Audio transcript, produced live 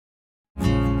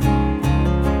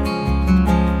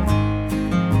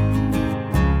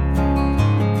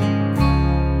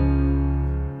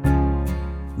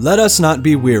Let us not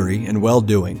be weary in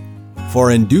well-doing,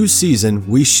 for in due season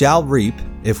we shall reap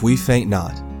if we faint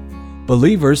not.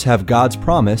 Believers have God's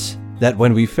promise that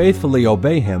when we faithfully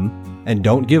obey Him and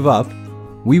don't give up,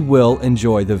 we will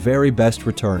enjoy the very best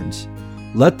returns.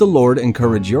 Let the Lord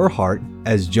encourage your heart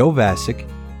as Joe Vasick,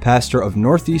 pastor of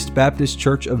Northeast Baptist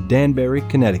Church of Danbury,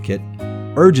 Connecticut,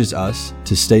 urges us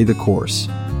to stay the course.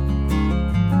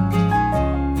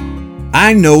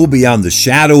 I know beyond the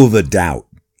shadow of a doubt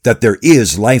that there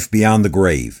is life beyond the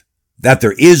grave, that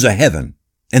there is a heaven,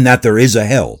 and that there is a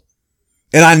hell.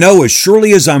 And I know as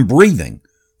surely as I'm breathing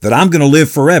that I'm going to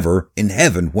live forever in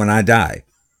heaven when I die.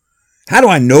 How do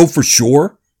I know for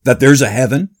sure that there's a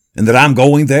heaven and that I'm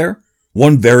going there?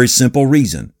 One very simple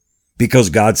reason. Because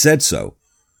God said so.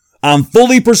 I'm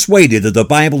fully persuaded that the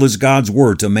Bible is God's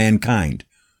word to mankind.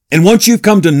 And once you've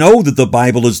come to know that the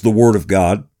Bible is the word of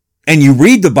God, and you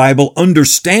read the Bible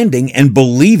understanding and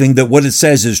believing that what it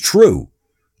says is true,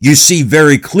 you see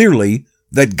very clearly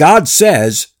that God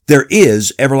says there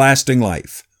is everlasting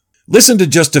life. Listen to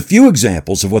just a few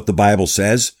examples of what the Bible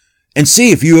says and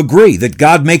see if you agree that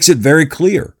God makes it very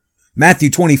clear. Matthew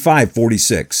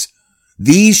 25:46.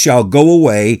 These shall go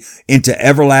away into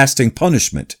everlasting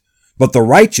punishment, but the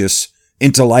righteous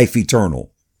into life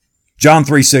eternal. John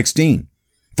 3:16.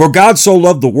 For God so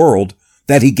loved the world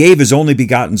that he gave his only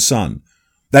begotten Son,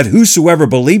 that whosoever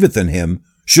believeth in him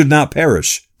should not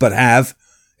perish, but have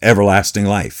everlasting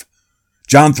life.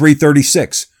 John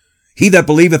 3:36. He that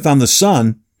believeth on the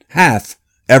Son hath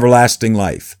everlasting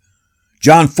life.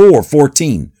 John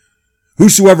 4:14.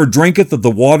 Whosoever drinketh of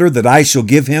the water that I shall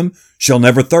give him shall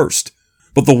never thirst,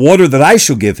 but the water that I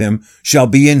shall give him shall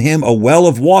be in him a well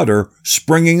of water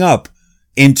springing up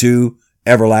into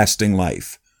everlasting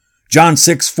life. John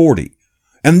 6:40.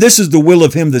 And this is the will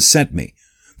of him that sent me,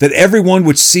 that every one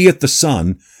which seeth the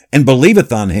Son and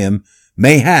believeth on him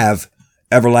may have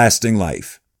everlasting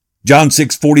life. John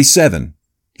 6:47.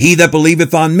 He that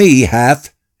believeth on me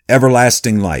hath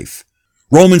everlasting life.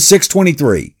 Romans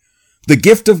 6:23. The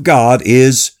gift of God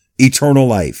is eternal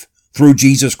life through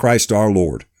Jesus Christ our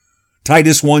Lord.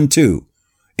 Titus 1:2.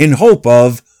 In hope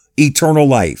of eternal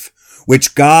life,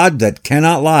 which God that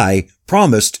cannot lie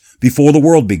promised before the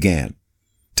world began.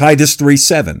 Titus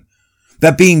 3:7.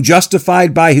 That being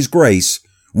justified by his grace,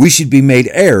 we should be made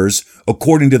heirs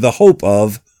according to the hope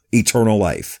of eternal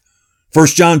life.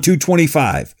 1 John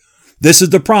 2:25. This is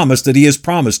the promise that he has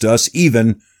promised us,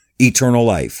 even eternal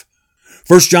life.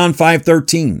 1 John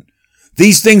 5:13.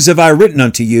 These things have I written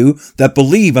unto you that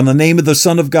believe on the name of the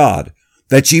Son of God,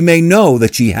 that ye may know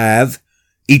that ye have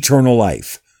eternal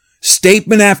life.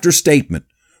 Statement after statement,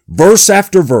 verse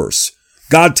after verse,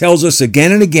 God tells us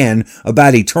again and again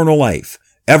about eternal life,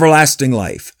 everlasting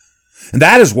life. And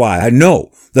that is why I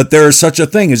know that there is such a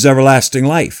thing as everlasting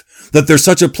life, that there's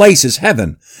such a place as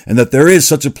heaven, and that there is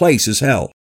such a place as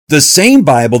hell. The same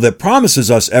Bible that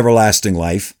promises us everlasting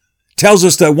life tells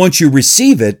us that once you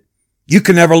receive it, you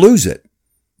can never lose it.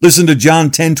 Listen to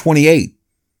John 10:28.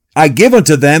 I give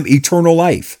unto them eternal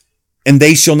life, and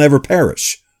they shall never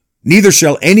perish, neither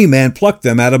shall any man pluck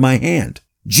them out of my hand.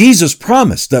 Jesus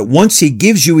promised that once he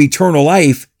gives you eternal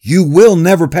life, you will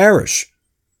never perish.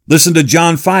 Listen to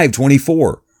John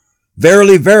 5:24.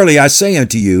 Verily, verily, I say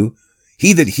unto you,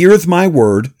 he that heareth my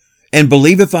word, and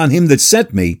believeth on him that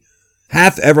sent me,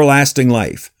 hath everlasting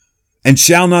life, and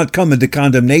shall not come into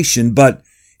condemnation, but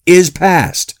is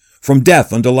passed from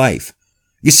death unto life.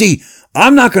 You see,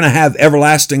 I'm not going to have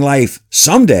everlasting life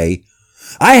someday.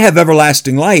 I have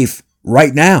everlasting life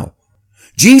right now.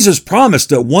 Jesus promised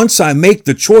that once I make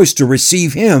the choice to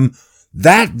receive him,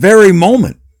 that very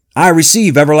moment, I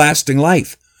receive everlasting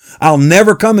life. I'll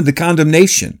never come into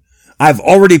condemnation. I've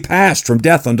already passed from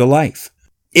death unto life.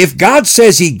 If God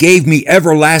says he gave me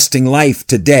everlasting life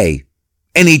today,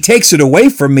 and he takes it away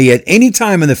from me at any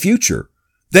time in the future,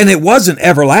 then it wasn't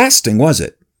everlasting, was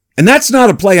it? And that's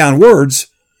not a play on words.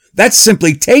 That's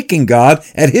simply taking God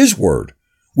at his word,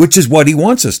 which is what he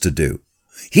wants us to do.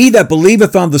 He that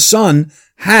believeth on the Son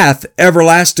hath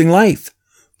everlasting life.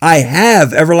 I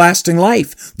have everlasting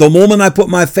life the moment I put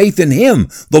my faith in him,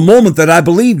 the moment that I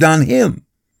believed on him.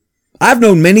 I've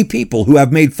known many people who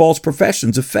have made false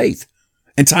professions of faith,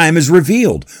 and time has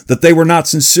revealed that they were not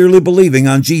sincerely believing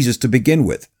on Jesus to begin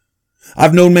with.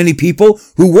 I've known many people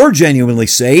who were genuinely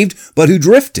saved, but who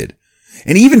drifted,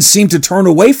 and even seemed to turn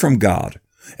away from God,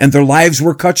 and their lives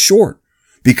were cut short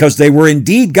because they were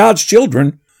indeed God's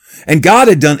children, and God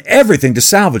had done everything to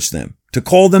salvage them, to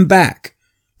call them back,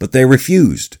 but they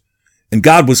refused. And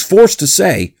God was forced to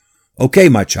say, okay,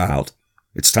 my child,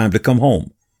 it's time to come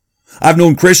home. I've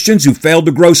known Christians who failed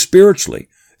to grow spiritually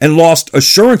and lost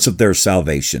assurance of their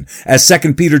salvation, as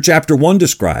 2 Peter chapter 1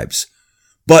 describes.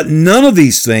 But none of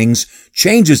these things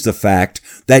changes the fact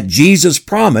that Jesus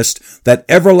promised that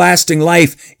everlasting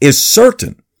life is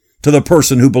certain to the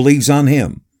person who believes on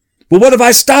him. Well, what if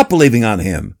I stop believing on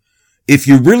him? If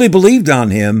you really believed on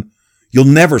him, you'll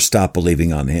never stop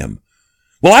believing on him.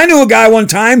 Well, I knew a guy one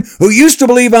time who used to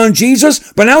believe on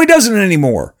Jesus, but now he doesn't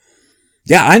anymore.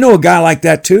 Yeah, I know a guy like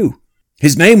that too.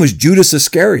 His name was Judas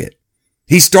Iscariot.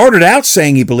 He started out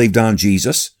saying he believed on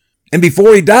Jesus, and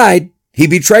before he died, he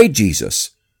betrayed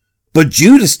Jesus. But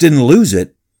Judas didn't lose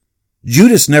it.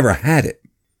 Judas never had it.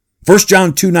 1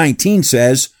 John 2:19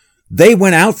 says, "They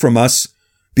went out from us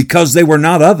because they were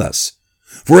not of us.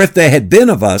 For if they had been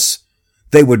of us,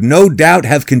 they would no doubt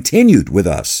have continued with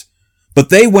us. But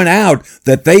they went out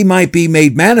that they might be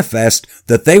made manifest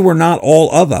that they were not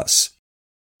all of us."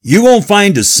 You won't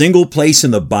find a single place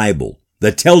in the Bible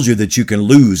that tells you that you can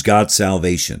lose God's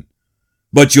salvation.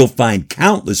 But you'll find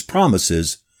countless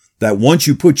promises that once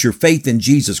you put your faith in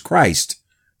Jesus Christ,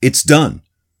 it's done.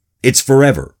 It's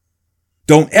forever.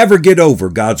 Don't ever get over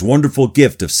God's wonderful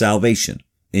gift of salvation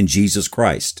in Jesus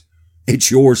Christ. It's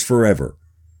yours forever.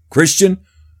 Christian,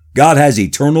 God has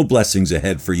eternal blessings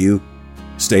ahead for you.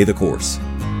 Stay the course.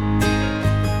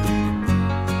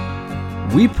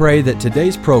 We pray that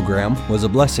today's program was a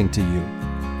blessing to you.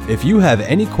 If you have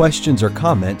any questions or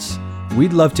comments,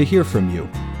 we'd love to hear from you.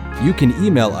 You can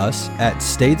email us at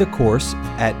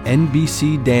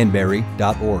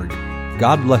staythecourse@nbcdanbury.org.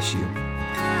 God bless you.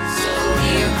 So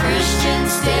dear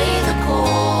Christians, stay